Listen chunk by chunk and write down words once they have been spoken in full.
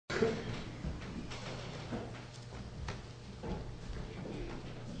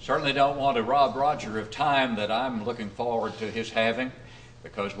Certainly don't want to rob Roger of time that I'm looking forward to his having,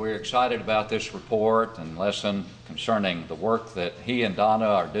 because we're excited about this report and lesson concerning the work that he and Donna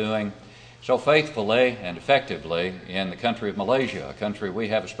are doing so faithfully and effectively in the country of Malaysia, a country we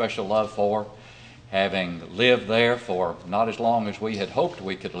have a special love for, having lived there for not as long as we had hoped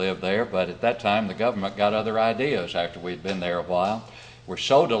we could live there, but at that time the government got other ideas after we'd been there a while. We're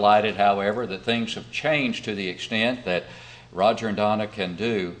so delighted, however, that things have changed to the extent that Roger and Donna can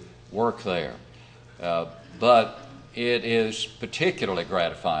do work there. But it is particularly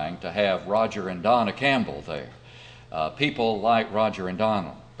gratifying to have Roger and Donna Campbell there. People like Roger and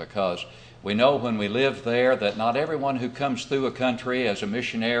Donna, because we know when we live there that not everyone who comes through a country as a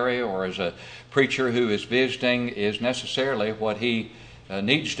missionary or as a preacher who is visiting is necessarily what he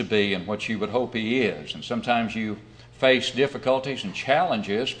needs to be and what you would hope he is. And sometimes you face difficulties and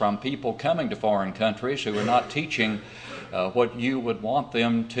challenges from people coming to foreign countries who are not teaching what you would want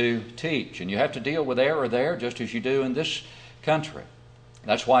them to teach. And you have to deal with error there just as you do in this country.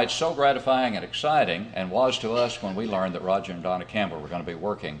 That's why it's so gratifying and exciting, and was to us when we learned that Roger and Donna Campbell were going to be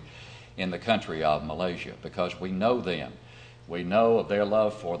working in the country of Malaysia, because we know them. We know of their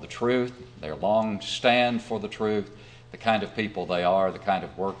love for the truth, their long stand for the truth, the kind of people they are, the kind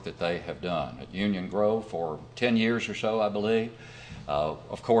of work that they have done. At Union Grove for 10 years or so, I believe.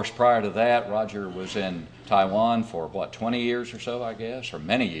 Of course, prior to that, Roger was in Taiwan for, 20 years or so, I guess, or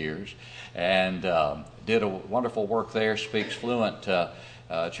many years, and did a wonderful work there, speaks fluent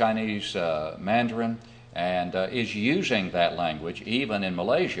Chinese Mandarin, and is using that language even in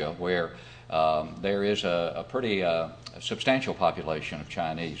Malaysia, where there is a pretty substantial population of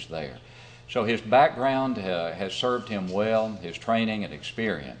Chinese there. So his background has served him well, his training and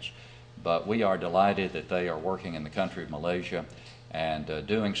experience, but we are delighted that they are working in the country of Malaysia and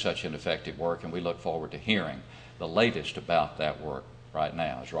doing such an effective work, and we look forward to hearing the latest about that work right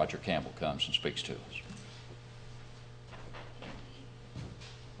now as Roger Campbell comes and speaks to us.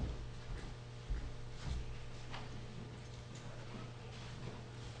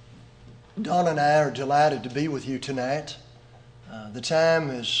 Donna and I are delighted to be with you tonight. The time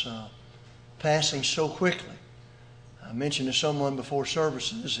is passing so quickly. I mentioned to someone before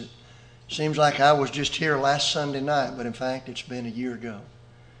services, it seems like I was just here last Sunday night, but in fact it's been a year ago.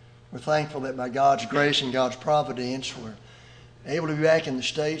 We're thankful that by God's grace and God's providence we're able to be back in the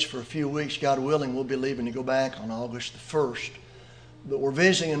States for a few weeks. God willing, we'll be leaving to go back on August the 1st. But we're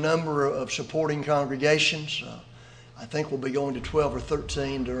visiting a number of supporting congregations. I think we'll be going to 12 or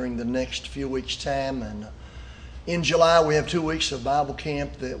 13 during the next few weeks' time. And in July, we have 2 weeks of Bible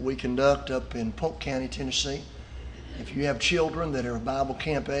camp that we conduct up in Polk County, Tennessee. If you have children that are Bible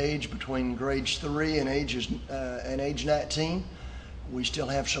camp age between grades 3 and age 19, we still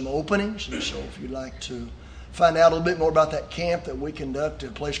have some openings. And so if you'd like to find out a little bit more about that camp that we conduct at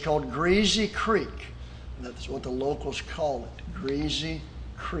a place called Greasy Creek, that's what the locals call it, Greasy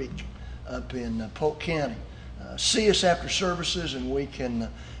Creek, up in Polk County. See us after services and we can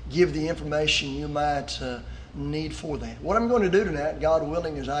give the information you might need for that. What I'm going to do tonight, God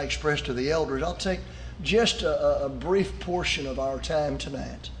willing, as I expressed to the elders, I'll take just a brief portion of our time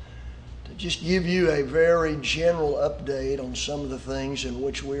tonight to just give you a very general update on some of the things in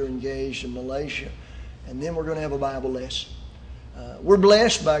which we're engaged in Malaysia. And then we're going to have a Bible lesson. We're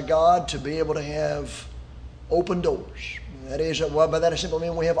blessed by God to be able to have open doors. That is, by that I simply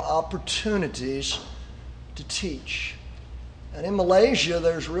mean we have opportunities to teach. And in Malaysia,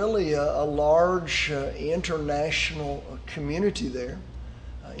 there's really a large international community there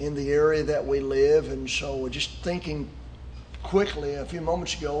in the area that we live. And so just thinking quickly a few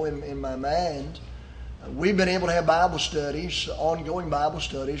moments ago in my mind, we've been able to have Bible studies, ongoing Bible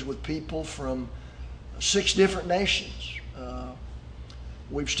studies with people from 6 different nations.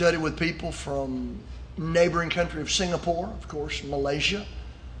 We've studied with people from neighboring country of Singapore, of course, Malaysia,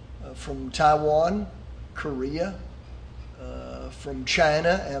 from Taiwan, Korea, from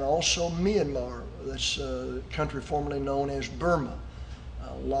China, and also Myanmar. That's a country formerly known as Burma.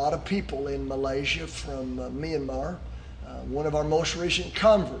 A lot of people in Malaysia from Myanmar. One of our most recent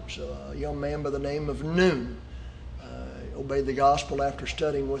converts, a young man by the name of Noon, obeyed the gospel after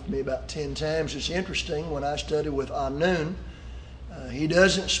studying with me about 10 times. It's interesting, when I study with Noon, he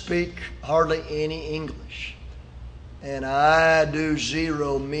doesn't speak hardly any English. And I do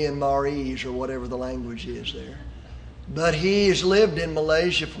zero Myanmarese or whatever the language is there. But he has lived in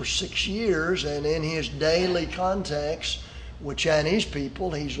Malaysia for 6 years, and in his daily contacts with Chinese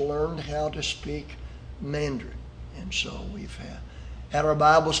people, he's learned how to speak Mandarin. And so we've had our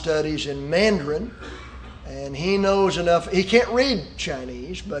Bible studies in Mandarin, And he knows enough. He can't read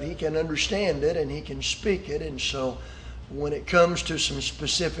Chinese, but he can understand it and he can speak it. And so when it comes to some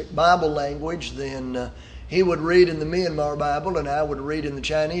specific Bible language, then he would read in the Myanmar Bible and I would read in the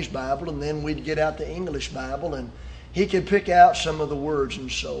Chinese Bible, and then we'd get out the English Bible and he could pick out some of the words.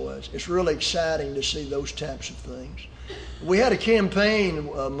 And so it's really exciting to see those types of things. We had a campaign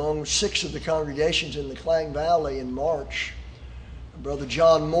among 6 of the congregations in the Klang Valley in March. Brother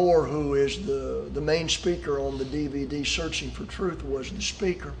John Moore, who is the main speaker on the DVD Searching for Truth, was the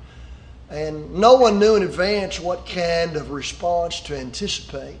speaker. And no one knew in advance what kind of response to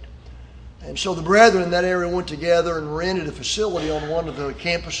anticipate. And so the brethren in that area went together and rented a facility on one of the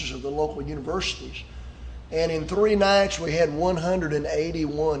campuses of the local universities. And in 3 nights we had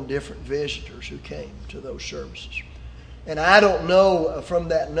 181 different visitors who came to those services. And I don't know from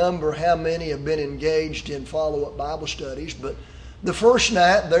that number how many have been engaged in follow-up Bible studies, but the first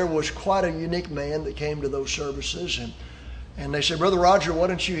night there was quite a unique man that came to those services, and they said, Brother Roger, why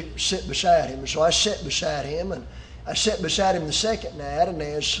don't you sit beside him? And so I sat beside him, and I sat beside him the second night, and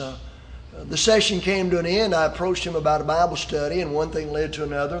as the session came to an end, I approached him about a Bible study, and one thing led to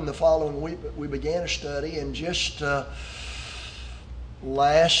another, and the following week we began a study, and just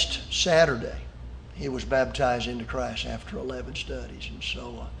last Saturday he was baptized into Christ after 11 studies. And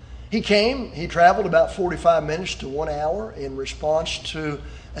so he came, he traveled about 45 minutes to 1 hour in response to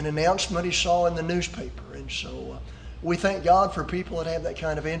an announcement he saw in the newspaper. And so we thank God for people that have that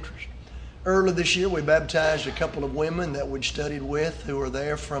kind of interest. Earlier this year we baptized a couple of women that we'd studied with who are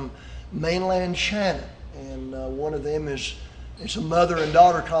there from mainland China. And one of them it's a mother and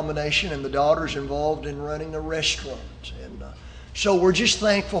daughter combination, and the daughter's involved in running a restaurant. And so we're just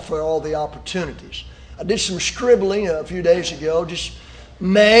thankful for all the opportunities. I did some scribbling a few days ago.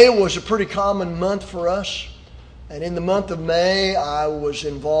 May was a pretty common month for us. And in the month of May, I was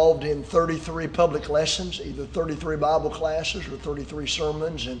involved in 33 public lessons, either 33 Bible classes or 33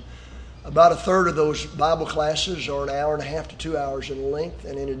 sermons. And about a third of those Bible classes are 1.5 hours to 2 hours in length.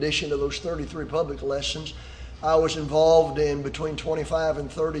 And in addition to those 33 public lessons, I was involved in between 25 and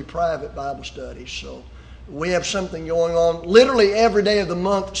 30 private Bible studies. So we have something going on literally every day of the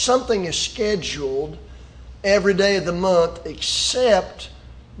month. Something is scheduled every day of the month except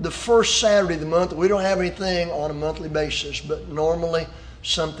the first Saturday of the month. We don't have anything on a monthly basis, but normally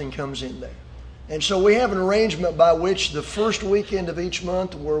something comes in there. And so we have an arrangement by which the first weekend of each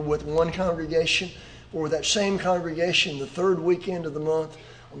month we're with one congregation. We're with that same congregation the third weekend of the month.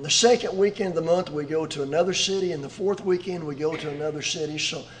 On the second weekend of the month we go to another city, and the fourth weekend we go to another city.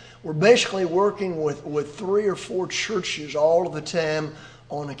 So we're basically working with 3 or 4 churches all of the time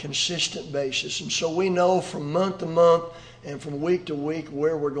on a consistent basis. And so we know from month to month and from week to week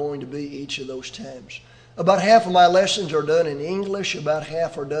where we're going to be each of those times. About half of my lessons are done in English, about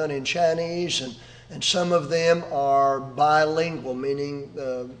half are done in Chinese, and some of them are bilingual, meaning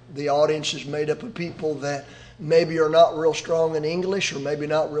the audience is made up of people that maybe are not real strong in English or maybe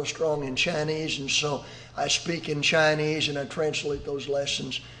not real strong in Chinese. And so I speak in Chinese and I translate those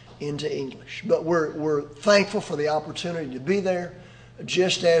lessons into English. But we're thankful for the opportunity to be there.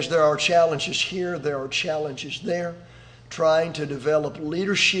 Just as there are challenges here, there are challenges there. Trying to develop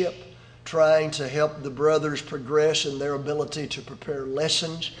leadership, trying to help the brothers progress in their ability to prepare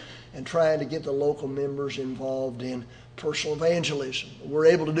lessons, and trying to get the local members involved in personal evangelism. We're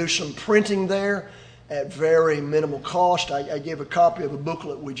able to do some printing there at very minimal cost. I gave a copy of a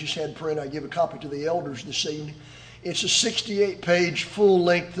booklet we just had printed. I gave a copy to the elders this evening. It's a 68-page,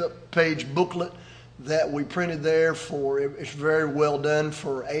 full-length page booklet that we printed there it's very well done,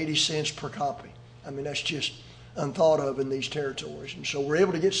 for 80 cents per copy. I mean, that's just unthought of in these territories. And so we're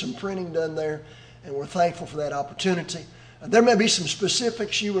able to get some printing done there, and we're thankful for that opportunity. There may be some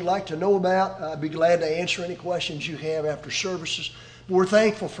specifics you would like to know about. I'd be glad to answer any questions you have after services. But we're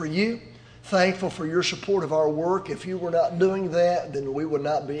thankful for you, thankful for your support of our work. If you were not doing that, then we would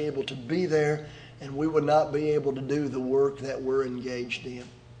not be able to be there, and we would not be able to do the work that we're engaged in.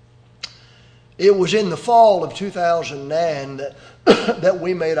 It was in the fall of 2009 that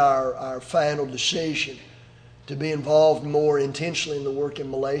we made our final decision to be involved more intentionally in the work in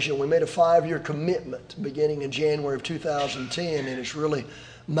Malaysia. We made a 5-year commitment beginning in January of 2010, and it's really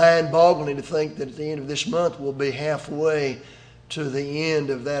mind-boggling to think that at the end of this month we'll be halfway to the end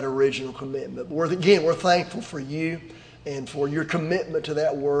of that original commitment. But we're thankful for you and for your commitment to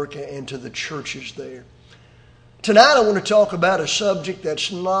that work and to the churches there. Tonight I want to talk about a subject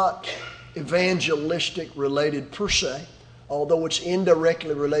that's not evangelistic related per se, although it's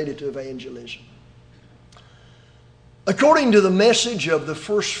indirectly related to evangelism. According to the message of the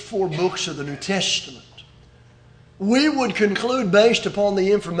first 4 books of the New Testament, we would conclude, based upon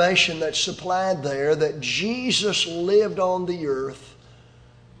the information that's supplied there, that Jesus lived on the earth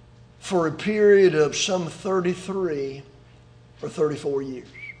for a period of some 33 or 34 years.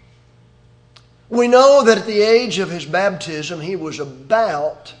 We know that at the age of his baptism, he was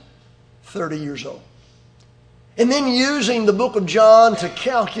about 30 years old. And then using the book of John to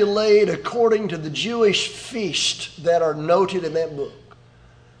calculate according to the Jewish feasts that are noted in that book,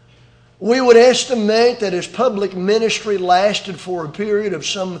 we would estimate that his public ministry lasted for a period of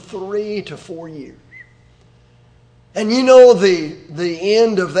some 3 to 4 years. And you know the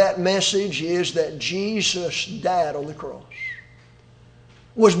end of that message is that Jesus died on the cross.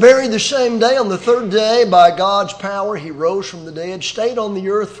 Was buried the same day. On the third day, by God's power, he rose from the dead, stayed on the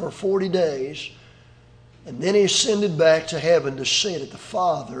earth for 40 days, and then he ascended back to heaven to sit at the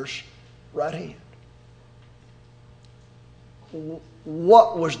Father's right hand.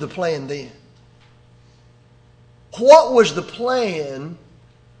 What was the plan then? What was the plan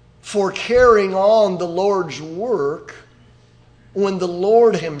for carrying on the Lord's work when the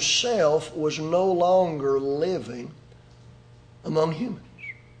Lord himself was no longer living among humans?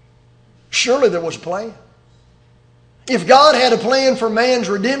 Surely there was a plan. If God had a plan for man's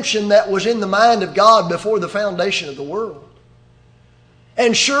redemption, that was in the mind of God before the foundation of the world.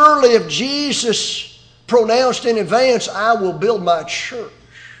 And surely if Jesus pronounced in advance, I will build my church,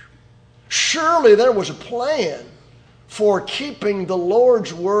 surely there was a plan for keeping the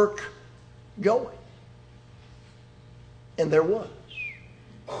Lord's work going. And there was.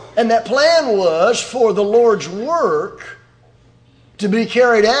 And that plan was for the Lord's work to be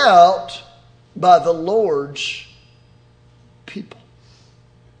carried out by the Lord's people.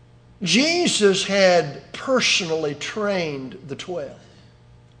 Jesus had personally trained the 12.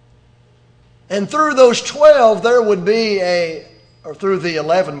 And through those 12, there would be or through the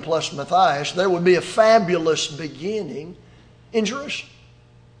 11 plus Matthias, there would be a fabulous beginning in Jerusalem.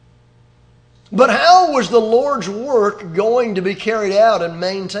 But how was the Lord's work going to be carried out and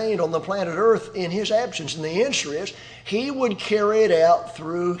maintained on the planet Earth in his absence? And the answer is, he would carry it out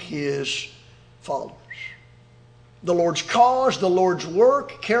through his followers. The Lord's cause, the Lord's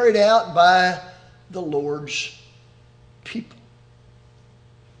work, carried out by the Lord's people.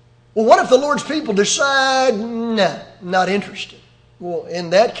 Well, what if the Lord's people decide, nah, not interested? Well, in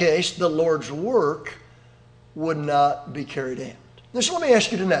that case, the Lord's work would not be carried out. Now, so let me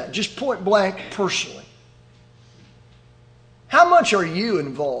ask you tonight, just point blank personally. How much are you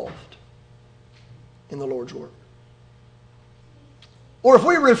involved in the Lord's work? Or if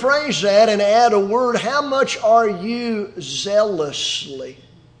we rephrase that and add a word, how much are you zealously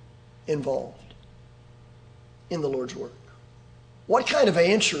involved in the Lord's work? What kind of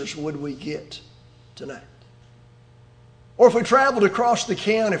answers would we get tonight? Or if we traveled across the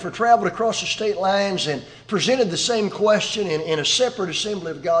county, if we traveled across the state lines and presented the same question in a separate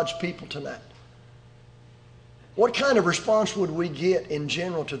assembly of God's people tonight, what kind of response would we get in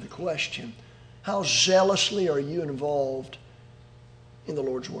general to the question, how zealously are you involved in the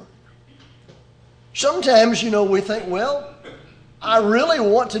Lord's work? Sometimes, we think, well, I really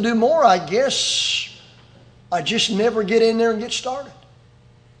want to do more. I guess I just never get in there and get started.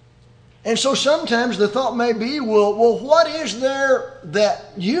 And so sometimes the thought may be, well, what is there that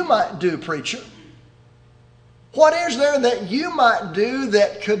you might do, preacher? What is there that you might do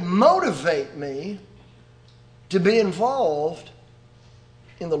that could motivate me to be involved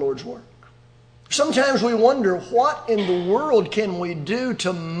in the Lord's work? Sometimes we wonder, what in the world can we do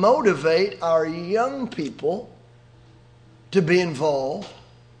to motivate our young people to be involved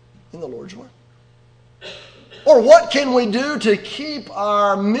in the Lord's work? Or what can we do to keep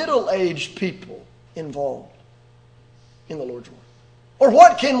our middle-aged people involved in the Lord's work? Or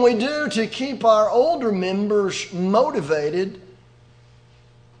what can we do to keep our older members motivated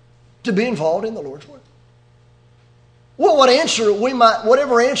to be involved in the Lord's work? Well,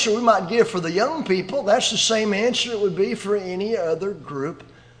 whatever answer we might give for the young people, that's the same answer it would be for any other group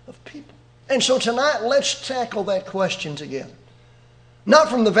of people. And so tonight, let's tackle that question together. Not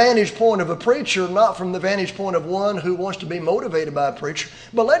from the vantage point of a preacher, not from the vantage point of one who wants to be motivated by a preacher,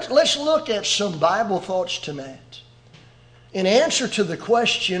 but let's look at some Bible thoughts tonight. In answer to the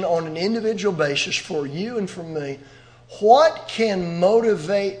question on an individual basis for you and for me, what can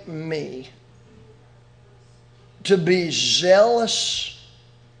motivate me to be zealous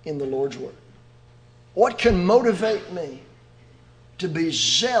in the Lord's work? What can motivate me to be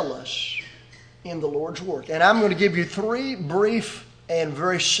zealous in the Lord's work? And I'm going to give you 3 brief and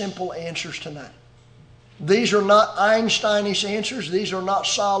very simple answers tonight. These are not Einsteinish answers. These are not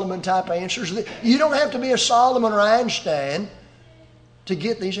Solomon-type answers. You don't have to be a Solomon or Einstein to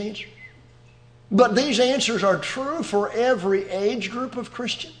get these answers. But these answers are true for every age group of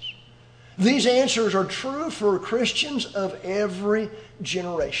Christians. These answers are true for Christians of every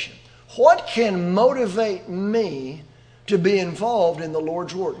generation. What can motivate me to be involved in the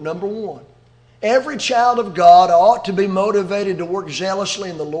Lord's work? Number one, every child of God ought to be motivated to work zealously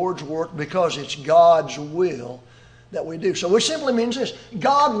in the Lord's work because it's God's will that we do. So it simply means this: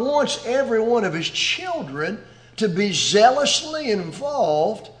 God wants every one of His children to be zealously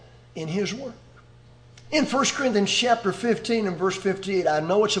involved in His work. In 1 Corinthians chapter 15 and verse 58, I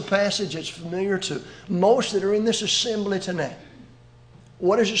know it's a passage that's familiar to most that are in this assembly tonight.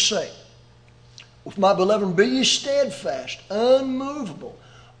 What does it say? With my beloved, be ye steadfast, unmovable,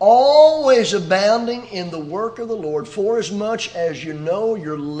 always abounding in the work of the Lord, forasmuch as you know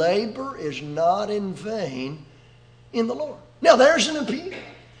your labor is not in vain in the Lord. Now there's an appeal.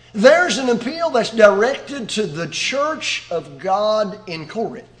 There's an appeal that's directed to the church of God in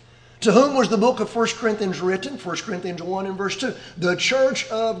Corinth. To whom was the book of 1 Corinthians written? 1 Corinthians 1 and verse 2. The church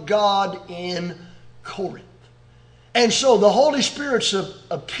of God in Corinth. And so the Holy Spirit's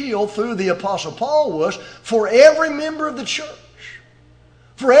appeal through the Apostle Paul was for every member of the church.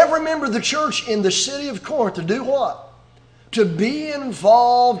 For every member of the church in the city of Corinth to do what? To be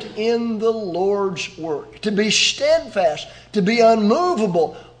involved in the Lord's work. To be steadfast. To be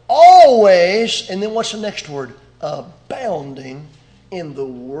unmovable. Always, and then what's the next word? Abounding in the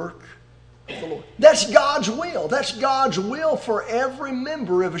work of the Lord. That's God's will. That's God's will for every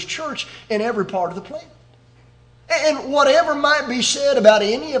member of His church in every part of the planet. And whatever might be said about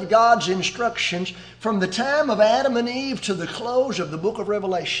any of God's instructions from the time of Adam and Eve to the close of the book of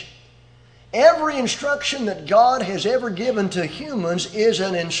Revelation, every instruction that God has ever given to humans is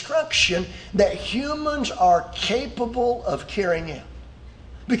an instruction that humans are capable of carrying out.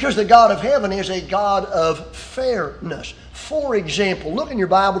 Because the God of heaven is a God of fairness. For example, look in your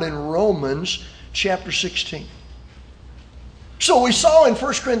Bible in Romans chapter 16. So we saw in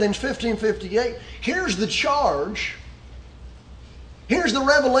 1 Corinthians 15:58, here's the charge. Here's the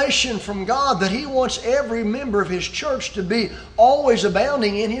revelation from God that He wants every member of His church to be always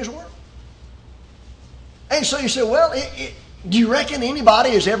abounding in His work. And so you say, well, do you reckon anybody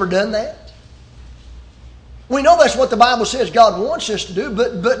has ever done that? We know that's what the Bible says God wants us to do,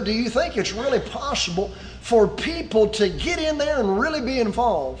 but do you think it's really possible for people to get in there and really be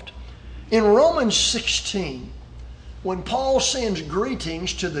involved? In Romans 16, when Paul sends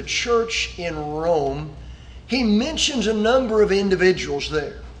greetings to the church in Rome, he mentions a number of individuals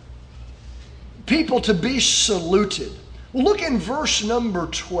there. People to be saluted. Look in verse number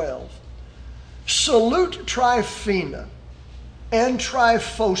 12. Salute Tryphena and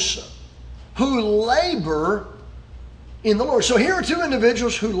Tryphosa, who labor in the Lord. So here are two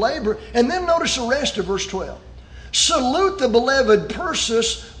individuals who labor. And then notice the rest of verse 12. Salute the beloved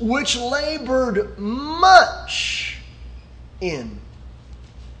Persis, which labored much in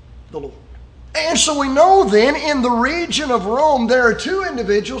the Lord. And so we know then in the region of Rome there are two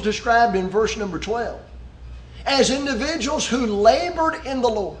individuals described in verse number 12 as individuals who labored in the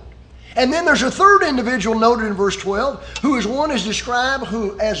Lord. And then there's a third individual noted in verse 12 who is one is described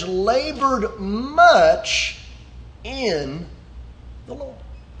who has labored much in the Lord.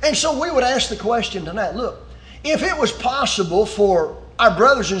 And so we would ask the question tonight, look, if it was possible for our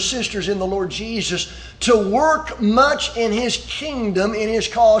brothers and sisters in the Lord Jesus to work much in His kingdom, in His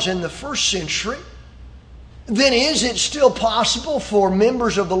cause in the first century, then is it still possible for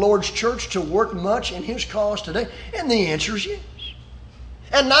members of the Lord's church to work much in His cause today? And the answer is yes.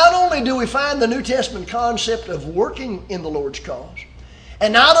 And not only do we find the New Testament concept of working in the Lord's cause,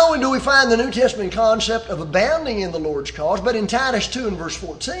 and not only do we find the New Testament concept of abounding in the Lord's cause, but in Titus 2 and verse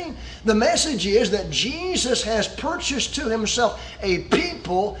 14, the message is that Jesus has purchased to Himself a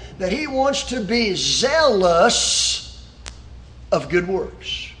people that He wants to be zealous of good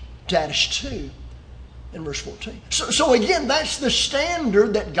works. Titus 2 and verse 14. So again, that's the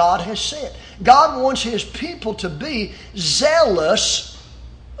standard that God has set. God wants His people to be zealous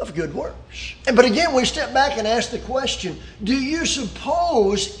of good works. But again, we step back and ask the question, do you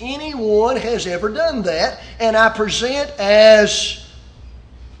suppose anyone has ever done that? And I present as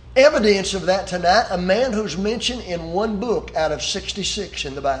evidence of that tonight a man who's mentioned in one book out of 66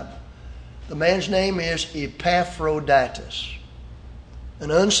 in the Bible. The man's name is Epaphroditus, an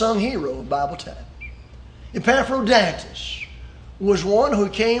unsung hero of Bible times. Epaphroditus was one who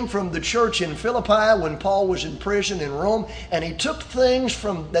came from the church in Philippi when Paul was in prison in Rome, and he took things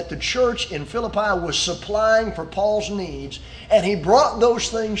from that the church in Philippi was supplying for Paul's needs, and he brought those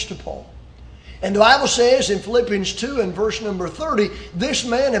things to Paul. And the Bible says in Philippians 2 and verse number 30, this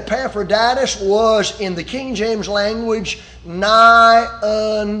man Epaphroditus was, in the King James language, nigh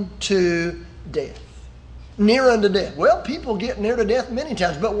unto death. Near unto death. Well, people get near to death many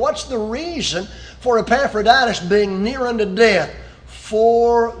times, but what's the reason for Epaphroditus being near unto death?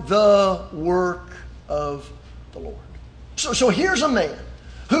 For the work of the Lord. So here's a man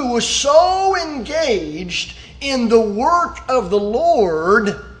who was so engaged in the work of the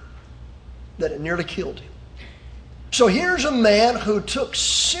Lord that it nearly killed him. So here's a man who took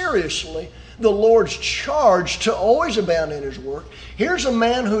seriously the Lord's charge to always abound in his work. Here's a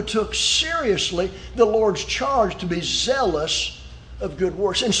man who took seriously the Lord's charge to be zealous of good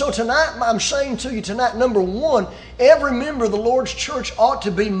works. And so tonight, I'm saying to you tonight, number one, every member of the Lord's church ought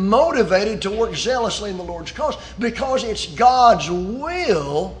to be motivated to work zealously in the Lord's cause, because it's God's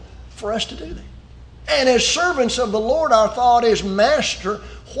will for us to do that. And as servants of the Lord, our thought is, Master,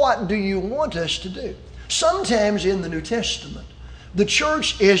 what do you want us to do? Sometimes in the New Testament, the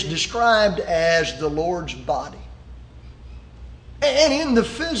church is described as the Lord's body. And in the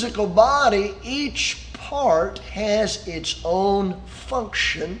physical body, each part has its own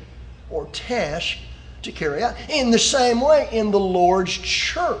function or task to carry out. In the same way, in the Lord's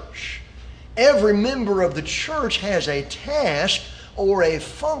church, every member of the church has a task or a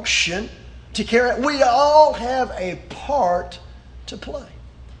function to carry out. We all have a part to play.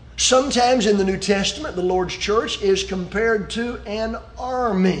 Sometimes in the New Testament, the Lord's church is compared to an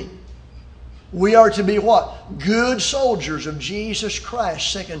army. We are to be what? Good soldiers of Jesus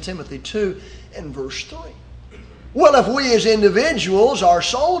Christ, 2 Timothy 2 and verse 3. Well, if we as individuals are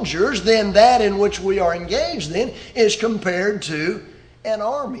soldiers, then that in which we are engaged then is compared to an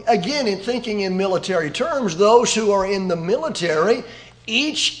army. Again, in thinking in military terms, those who are in the military,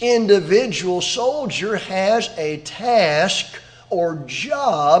 each individual soldier has a task or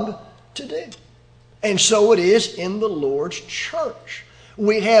job to do. And so it is in the Lord's church.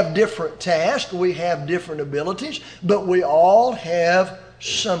 We have different tasks, we have different abilities, but we all have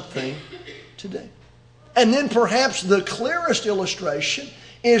something to do. And then perhaps the clearest illustration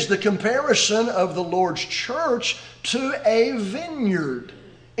is the comparison of the Lord's church to a vineyard.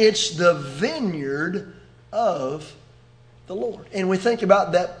 It's the vineyard of the Lord. And we think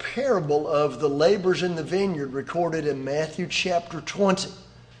about that parable of the laborers in the vineyard recorded in Matthew chapter 20,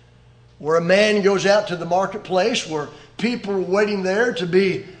 where a man goes out to the marketplace where people are waiting there to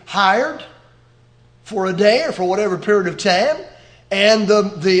be hired for a day or for whatever period of time. And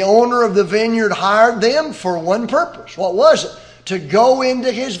the owner of the vineyard hired them for one purpose. What was it? To go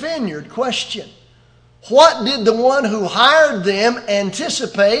into his vineyard. Question: what did the one who hired them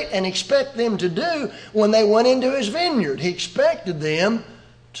anticipate and expect them to do when they went into his vineyard? He expected them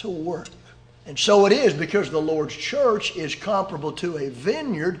to work. And so it is, because the Lord's church is comparable to a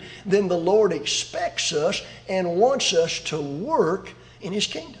vineyard, then the Lord expects us and wants us to work in His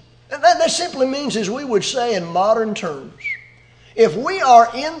kingdom. And that simply means, as we would say in modern terms, if we are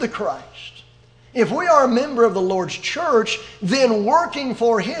in the Christ, if we are a member of the Lord's church, then working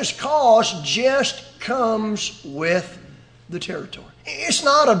for His cause just comes with the territory. It's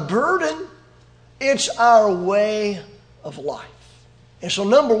not a burden, it's our way of life. And so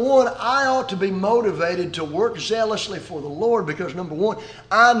number one, I ought to be motivated to work zealously for the Lord, because number one,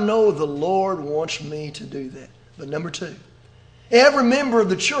 I know the Lord wants me to do that. But number two, every member of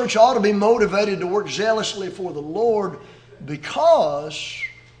the church ought to be motivated to work zealously for the Lord, because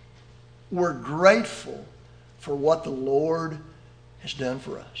we're grateful for what the Lord has done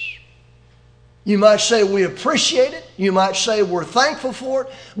for us. You might say we appreciate it. You might say we're thankful for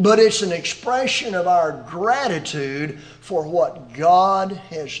it. But it's an expression of our gratitude for what God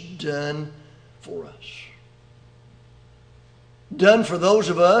has done for us. Done for those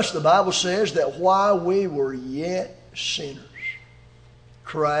of us, the Bible says, that while we were yet sinners,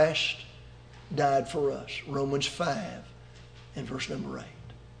 Christ died for us. Romans 5 and verse number 8.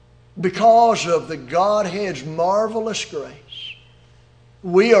 Because of the Godhead's marvelous grace,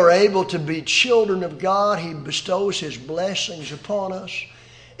 we are able to be children of God. He bestows His blessings upon us.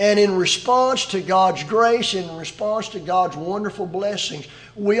 And in response to God's grace, in response to God's wonderful blessings,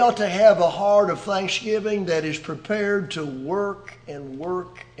 we ought to have a heart of thanksgiving that is prepared to work and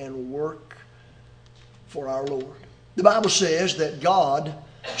work and work for our Lord. The Bible says that God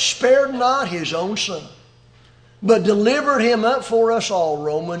spared not His own Son, but delivered Him up for us all.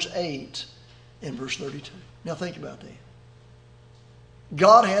 Romans 8 and verse 32. Now think about that.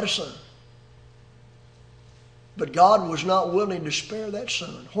 God had a son, but God was not willing to spare that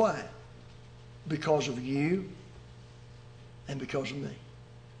son. Why? Because of you and because of me.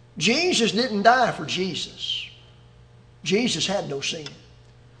 Jesus didn't die for Jesus. Jesus had no sin.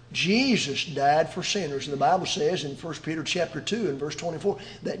 Jesus died for sinners. And the Bible says in 1 Peter chapter 2 and verse 24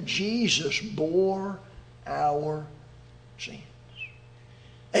 that Jesus bore our sins.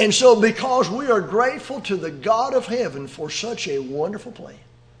 And so because we are grateful to the God of heaven for such a wonderful plan,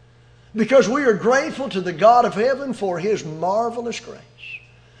 because we are grateful to the God of heaven for His marvelous grace,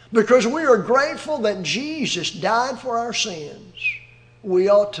 because we are grateful that Jesus died for our sins, we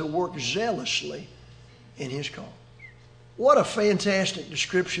ought to work zealously in His cause. What a fantastic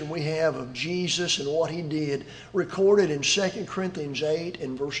description we have of Jesus and what He did, recorded in 2 Corinthians 8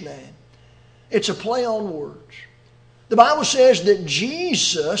 and verse 9. It's a play on words. The Bible says that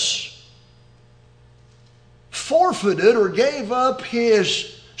Jesus forfeited or gave up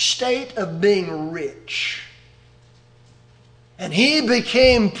His state of being rich. And He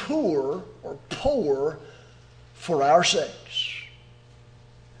became poor for our sakes.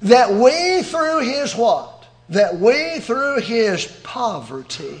 That we through His what? That we through His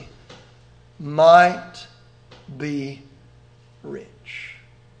poverty might be rich.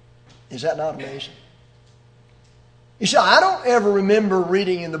 Is that not amazing? You see, I don't ever remember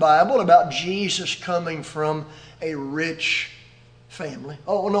reading in the Bible about Jesus coming from a rich family.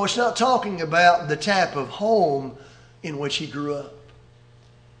 Oh, no, it's not talking about the type of home in which He grew up.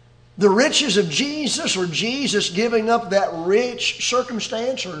 The riches of Jesus, or Jesus giving up that rich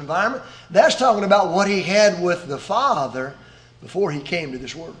circumstance or environment, that's talking about what He had with the Father before He came to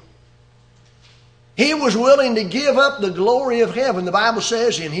this world. He was willing to give up the glory of heaven. The Bible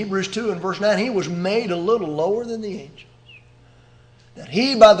says in Hebrews 2 and verse 9, He was made a little lower than the angels, that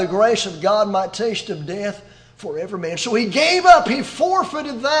He by the grace of God might taste of death for every man. So He gave up, He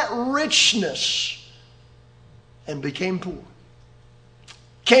forfeited that richness and became poor.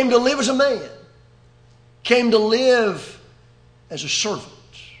 Came to live as a man. Came to live as a servant.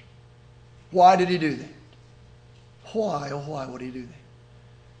 Why did He do that? Why, oh why would He do that?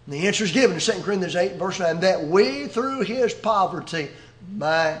 And the answer is given in 2 Corinthians 8 verse 9, that we through His poverty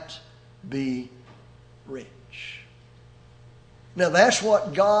might be rich. Now that's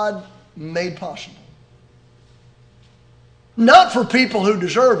what God made possible. Not for people who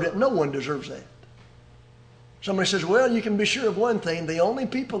deserved it. No one deserves that. Somebody says, well, you can be sure of one thing. The only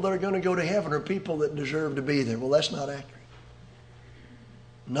people that are going to go to heaven are people that deserve to be there. Well, that's not accurate.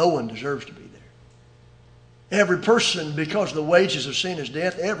 No one deserves to be there. Every person, because the wages of sin is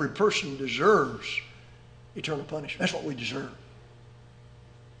death, every person deserves eternal punishment. That's what we deserve.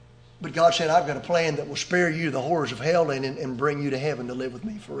 But God said, I've got a plan that will spare you the horrors of hell and bring you to heaven to live with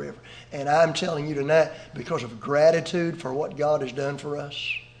me forever. And I'm telling you tonight, because of gratitude for what God has done for us,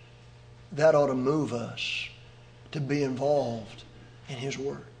 that ought to move us to be involved in His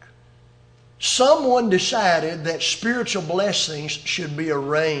work. Someone decided that spiritual blessings should be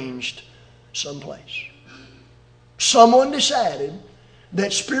arranged someplace. Someone decided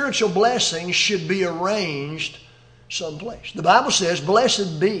that spiritual blessings should be arranged someplace. The Bible says,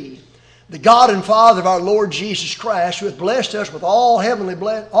 blessed be the God and Father of our Lord Jesus Christ, who hath blessed us with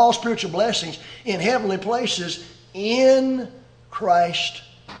all spiritual blessings in heavenly places in Christ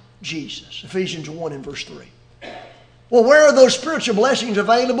Jesus. Ephesians 1 and verse 3. Well, where are those spiritual blessings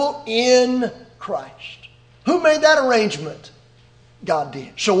available? In Christ. Who made that arrangement? God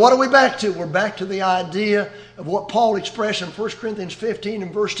did. So what are we back to? We're back to the idea of what Paul expressed in 1 Corinthians 15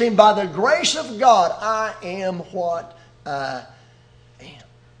 and verse 10. By the grace of God, I am what I am.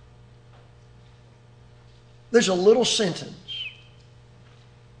 There's a little sentence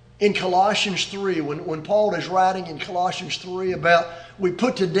in Colossians 3, when Paul is writing in Colossians 3 about we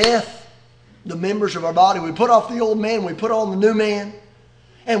put to death the members of our body. We put off the old man, we put on the new man.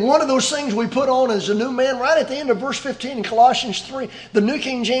 And one of those things we put on as a new man, right at the end of verse 15 in Colossians 3, the New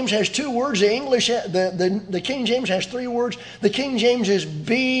King James has 2 words. The King James has 3 words. The King James is,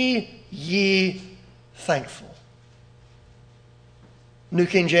 be ye thankful. New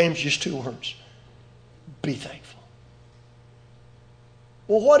King James, just 2 words. Be thankful.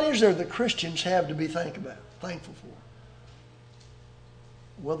 Well, what is there that Christians have to be thankful for?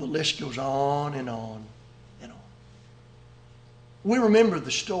 Well, the list goes on and on and on. We remember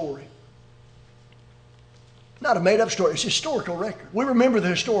the story. Not a made-up story. It's a historical record. We remember the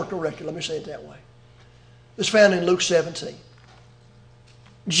historical record. Let me say it that way. It's found in Luke 17.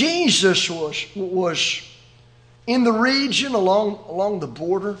 Jesus was in the region along the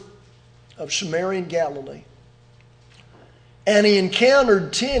border of Samaria and Galilee. And He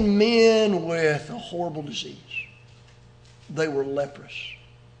encountered 10 men with a horrible disease. They were leprous.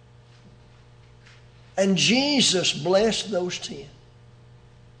 And Jesus blessed those 10.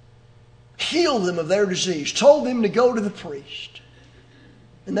 Healed them of their disease. Told them to go to the priest.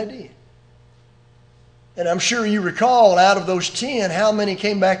 And they did. And I'm sure you recall, out of those 10, how many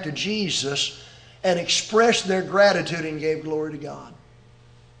came back to Jesus and expressed their gratitude and gave glory to God?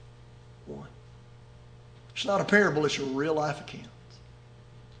 1. It's not a parable, it's a real life account.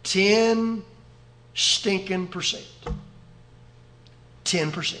 10 stinking percent.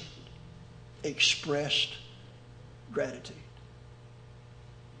 10% expressed gratitude.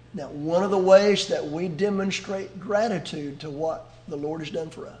 Now, one of the ways that we demonstrate gratitude to what the Lord has done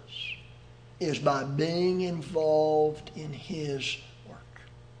for us is by being involved in His work,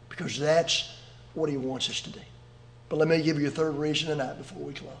 because that's what He wants us to do. But let me give you a third reason tonight before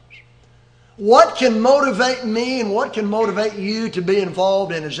we close. What can motivate me and what can motivate you to be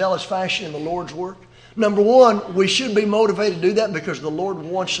involved in a zealous fashion in the Lord's work? Number one, we should be motivated to do that because the Lord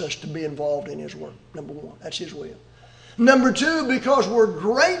wants us to be involved in His work. Number one, that's His will. Number two, because we're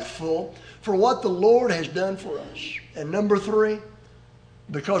grateful for what the Lord has done for us. And number three,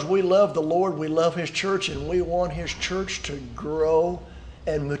 because we love the Lord, we love His church, and we want His church to grow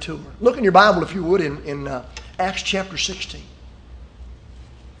and mature. Look in your Bible, if you would, in Acts chapter 16.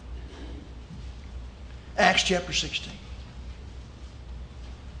 Acts chapter 16.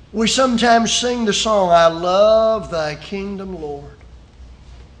 We sometimes sing the song, I love thy kingdom, Lord,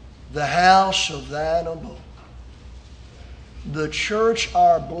 the house of thine abode. The church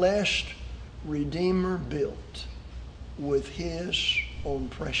our blessed Redeemer built with His own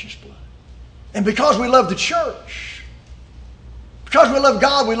precious blood. And because we love the church, because we love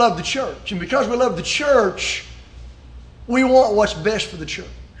God, we love the church. And because we love the church, we want what's best for the church.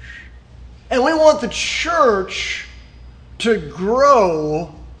 And we want the church to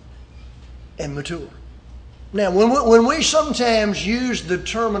grow and mature. Now, when we sometimes use the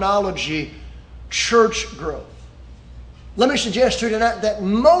terminology church growth, let me suggest to you tonight that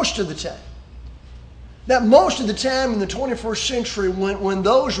most of the time in the 21st century, when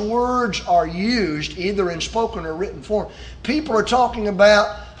those words are used, either in spoken or written form, people are talking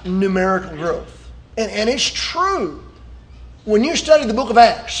about numerical growth. And it's true. When you study the book of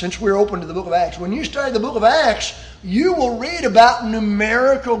Acts, since we're open to the book of Acts, when you study the book of Acts, you will read about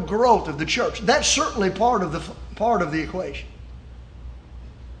numerical growth of the church. That's certainly part of the equation.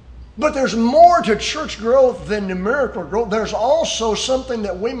 But there's more to church growth than numerical growth. There's also something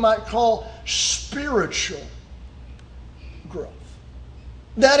that we might call spiritual growth.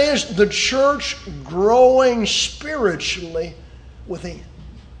 That is, the church growing spiritually within.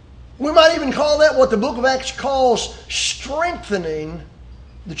 We might even call that what the book of Acts calls strengthening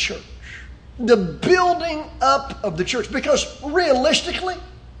the church. The building up of the church. Because realistically,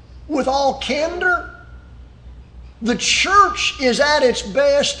 with all candor, the church is at its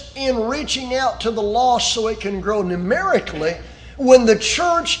best in reaching out to the lost so it can grow numerically when the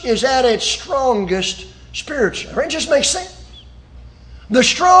church is at its strongest spiritually. It just makes sense. The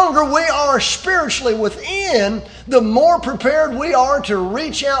stronger we are spiritually within, the more prepared we are to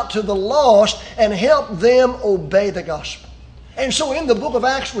reach out to the lost and help them obey the gospel. And so in the book of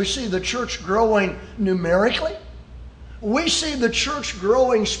Acts, we see the church growing numerically. We see the church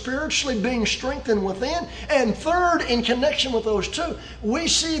growing spiritually, being strengthened within. And third, in connection with those two, we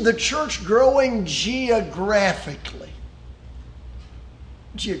see the church growing geographically.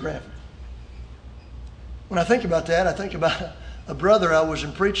 Geographically. When I think about that, I think about a brother I was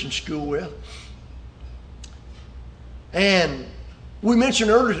in preaching school with. And we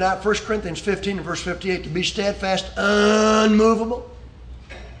mentioned earlier tonight, 1 Corinthians 15 and verse 58, to be steadfast, unmovable.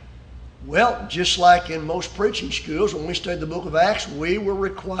 Well, just like in most preaching schools, when we studied the book of Acts, we were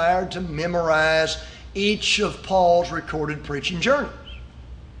required to memorize each of Paul's recorded preaching journeys.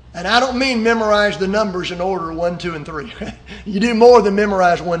 And I don't mean memorize the numbers in order 1, 2, and 3. You do more than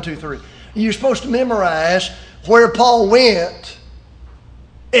memorize 1, 2, 3. You're supposed to memorize where Paul went,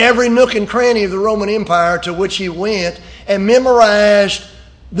 every nook and cranny of the Roman Empire to which he went, and memorized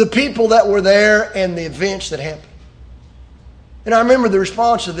the people that were there and the events that happened. And I remember the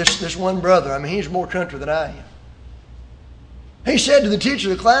response of this one brother. I mean, he's more country than I am. He said to the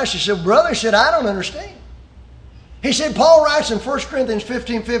teacher of the class, he said, brother, he said, I don't understand. He said, Paul writes in 1 Corinthians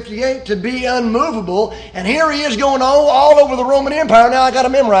 15:58 to be unmovable, and here he is going all over the Roman Empire. Now I got to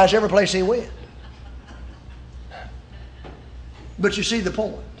memorize every place he went. But you see the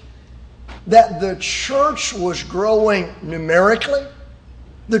point. That the church was growing numerically,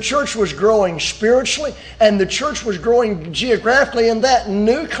 the church was growing spiritually, and the church was growing geographically, and that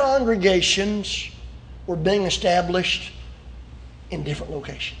new congregations were being established in different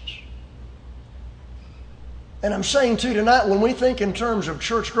locations. And I'm saying too tonight, when we think in terms of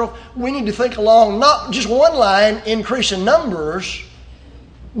church growth, we need to think along not just one line, increase in numbers,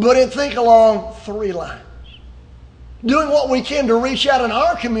 but think along 3 lines. Doing what we can to reach out in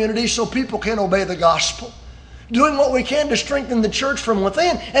our community so people can obey the gospel. Doing what we can to strengthen the church from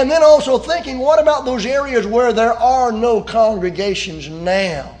within. And then also thinking, what about those areas where there are no congregations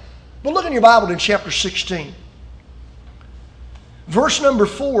now? But look in your Bible to chapter 16. Verse number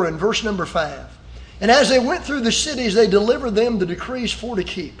 4 and verse number 5. And as they went through the cities, they delivered them the decrees for to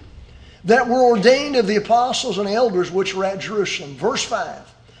keep, that were ordained of the apostles and elders which were at Jerusalem. Verse 5.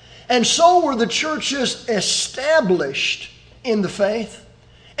 And so were the churches established in the faith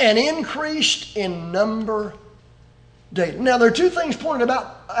and increased in number daily. Now, there are two things pointed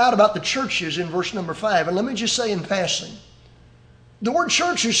out about the churches in verse number 5. And let me just say in passing, the word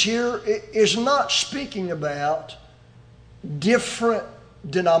churches here is not speaking about different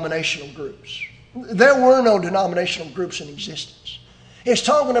denominational groups. There were no denominational groups in existence. It's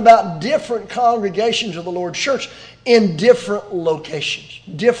talking about different congregations of the Lord's church in different locations,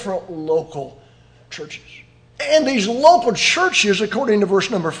 different local churches. And these local churches, according to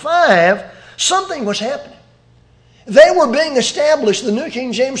verse number 5, something was happening. They were being established. The New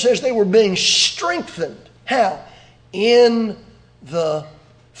King James says they were being strengthened. How? In the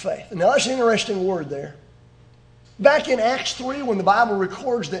faith. Now that's an interesting word there. Back in Acts 3, when the Bible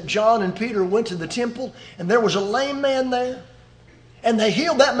records that John and Peter went to the temple and there was a lame man there, and they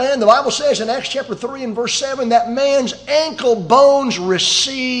healed that man, the Bible says in Acts chapter 3 and verse 7, that man's ankle bones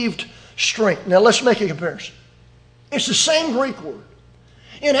received strength. Now let's make a comparison. It's the same Greek word.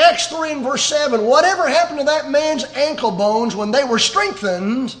 In Acts 3 and verse 7, whatever happened to that man's ankle bones when they were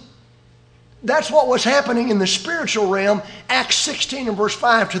strengthened, that's what was happening in the spiritual realm, Acts 16 and verse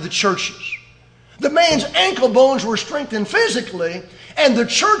 5 to the churches. The man's ankle bones were strengthened physically, and the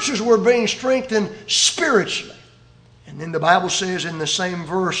churches were being strengthened spiritually. And then the Bible says in the same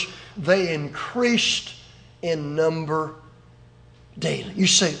verse, they increased in number daily. You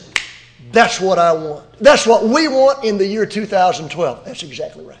say, that's what I want. That's what we want in the year 2012. That's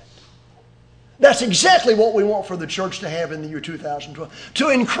exactly right. That's exactly what we want for the church to have in the year 2012. To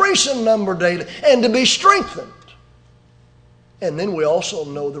increase in number daily and to be strengthened. And then we also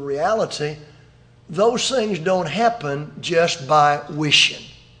know the reality, those things don't happen just by wishing.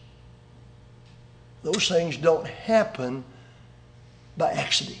 Those things don't happen by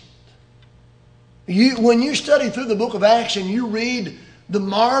accident. When you study through the book of Acts and you read the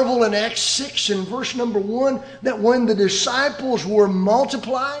marvel in Acts 6 and verse number 1, that when the disciples were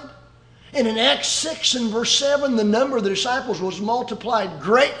multiplied, and in Acts 6 and verse 7, the number of the disciples was multiplied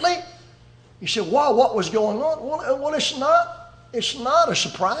greatly. You say, wow, what was going on? Well, it's not a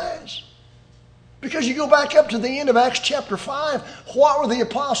surprise. Because you go back up to the end of Acts chapter 5, what were the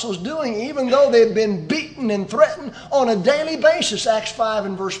apostles doing even though they had been beaten and threatened on a daily basis? Acts 5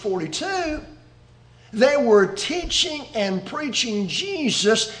 and verse 42, they were teaching and preaching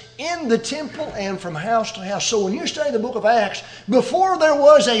Jesus in the temple and from house to house. So when you study the book of Acts, before there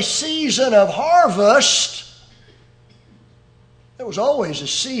was a season of harvest, there was always a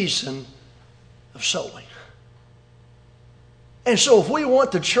season of sowing. And so if we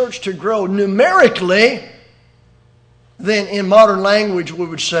want the church to grow numerically, then in modern language we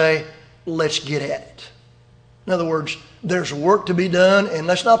would say, let's get at it. In other words, there's work to be done, and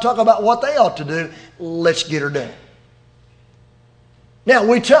let's not talk about what they ought to do. Let's get her done. Now,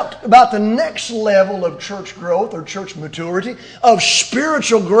 we talked about the next level of church growth or church maturity, of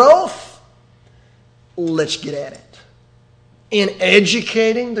spiritual growth. Let's get at it. In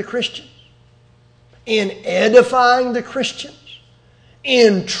educating the Christians, in edifying the Christians,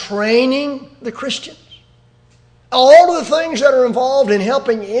 in training the Christians. All of the things that are involved in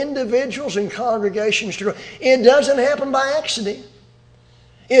helping individuals and congregations to grow. It doesn't happen by accident.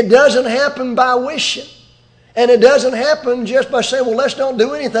 It doesn't happen by wishing. And it doesn't happen just by saying, well, let's don't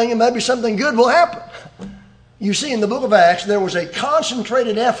do anything and maybe something good will happen. You see, in the book of Acts, there was a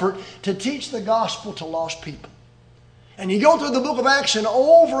concentrated effort to teach the gospel to lost people. And you go through the book of Acts and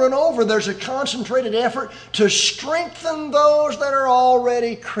over, there's a concentrated effort to strengthen those that are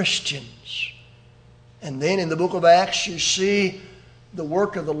already Christians. And then in the book of Acts, you see the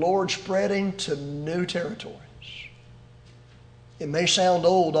work of the Lord spreading to new territories. It may sound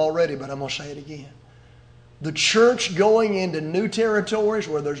old already, but I'm going to say it again. The church going into new territories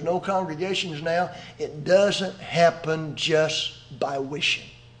where there's no congregations now, it doesn't happen just by wishing.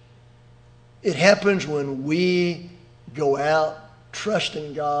 It happens when we go out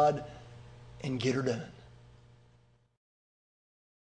trusting God and get her done.